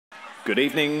Good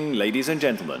evening, ladies and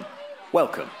gentlemen.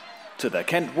 Welcome to the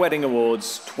Kent Wedding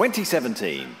Awards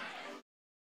 2017.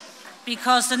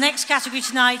 Because the next category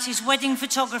tonight is Wedding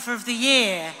Photographer of the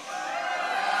Year.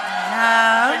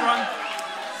 No.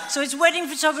 So it's Wedding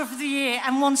Photographer of the Year,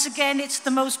 and once again, it's the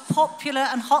most popular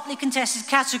and hotly contested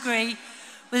category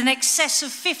with an excess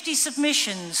of 50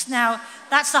 submissions. Now,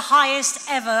 that's the highest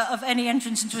ever of any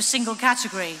entrance into a single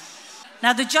category.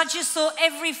 Now, the judges thought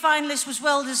every finalist was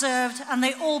well-deserved, and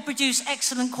they all produced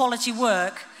excellent quality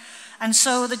work. And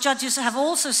so the judges have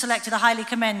also selected a highly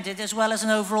commended as well as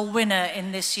an overall winner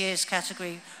in this year's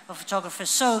category of photographers.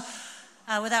 So,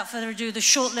 without further ado, the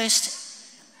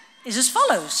shortlist is as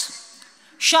follows.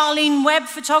 Charlene Webb,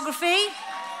 Photography.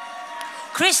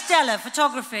 Chris Della,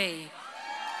 Photography.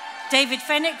 David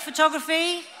Fennick,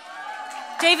 Photography.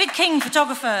 David King,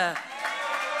 Photographer.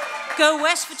 Go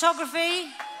West,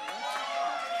 Photography.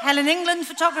 Helen England,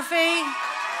 Photography.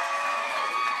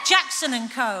 Jackson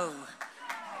 & Co.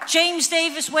 James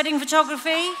Davis, Wedding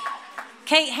Photography.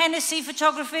 Kate Hennessy,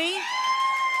 Photography.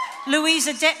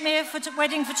 Louisa Detmere,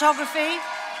 Wedding Photography.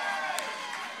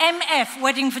 MF,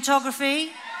 Wedding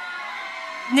Photography.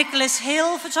 Nicholas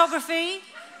Hill, Photography.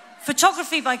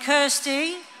 Photography by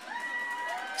Kirsty.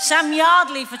 Sam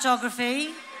Yardley,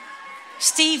 Photography.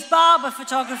 Steve Barber,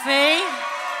 Photography.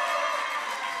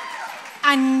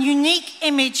 And Unique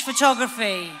Image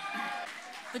Photography.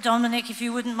 But Dominic, if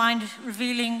you wouldn't mind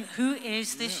revealing who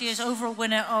is this year's overall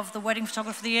winner of the Wedding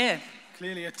Photographer of the Year.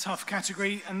 Clearly a tough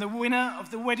category, and the winner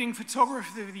of the Wedding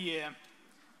Photographer of the Year,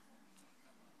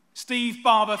 Steve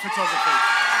Barber Photography.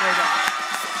 Well done.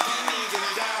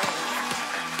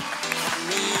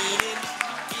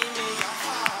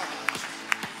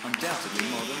 Undoubtedly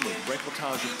modern with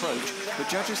reportage approach, but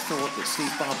judges thought that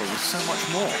Steve Barber was so much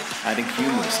more, adding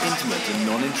humorous, intimate and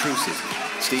non-intrusive.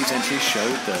 Steve's entries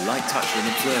showed the light touch of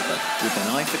an observer with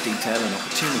an eye for detail and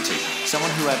opportunity, someone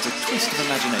who adds a twist of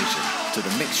imagination to the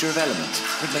mixture of elements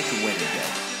that make a wedding day.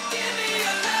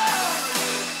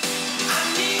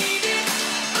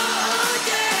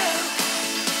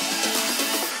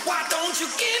 Why don't you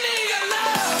give me your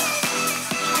love?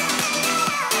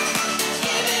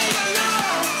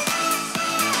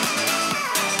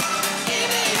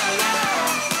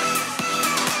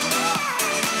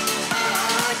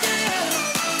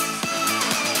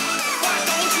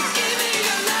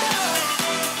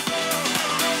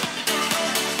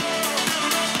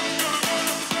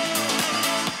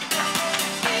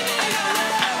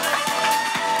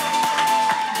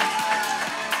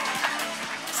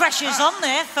 Pressure's on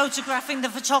there, photographing the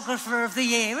Photographer of the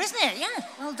Year, isn't it? Yeah,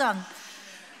 well done.